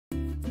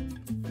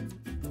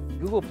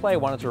Google Play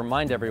wanted to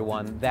remind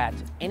everyone that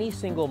any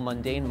single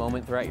mundane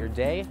moment throughout your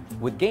day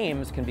with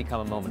games can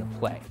become a moment of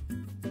play.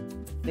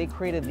 They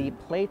created the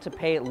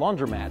play-to-pay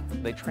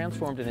Laundromat. They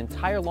transformed an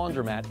entire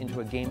laundromat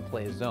into a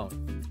gameplay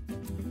zone.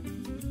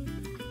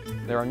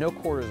 There are no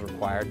quarters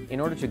required. In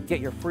order to get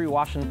your free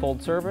wash and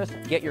fold service,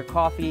 get your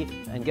coffee,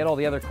 and get all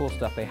the other cool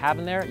stuff they have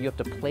in there, you have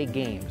to play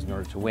games in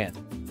order to win.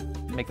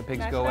 Make the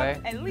pigs go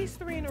away? At least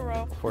 3 in a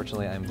row.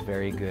 Fortunately, I'm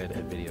very good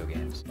at video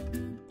games.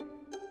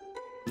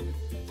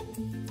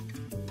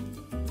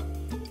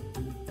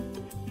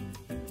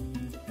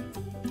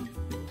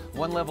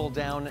 One level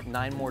down,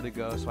 9 more to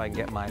go so I can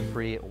get my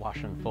free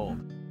wash and fold.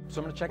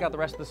 So I'm gonna check out the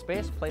rest of the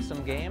space, play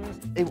some games.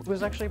 It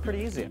was actually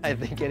pretty easy. I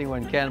think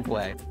anyone can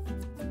play.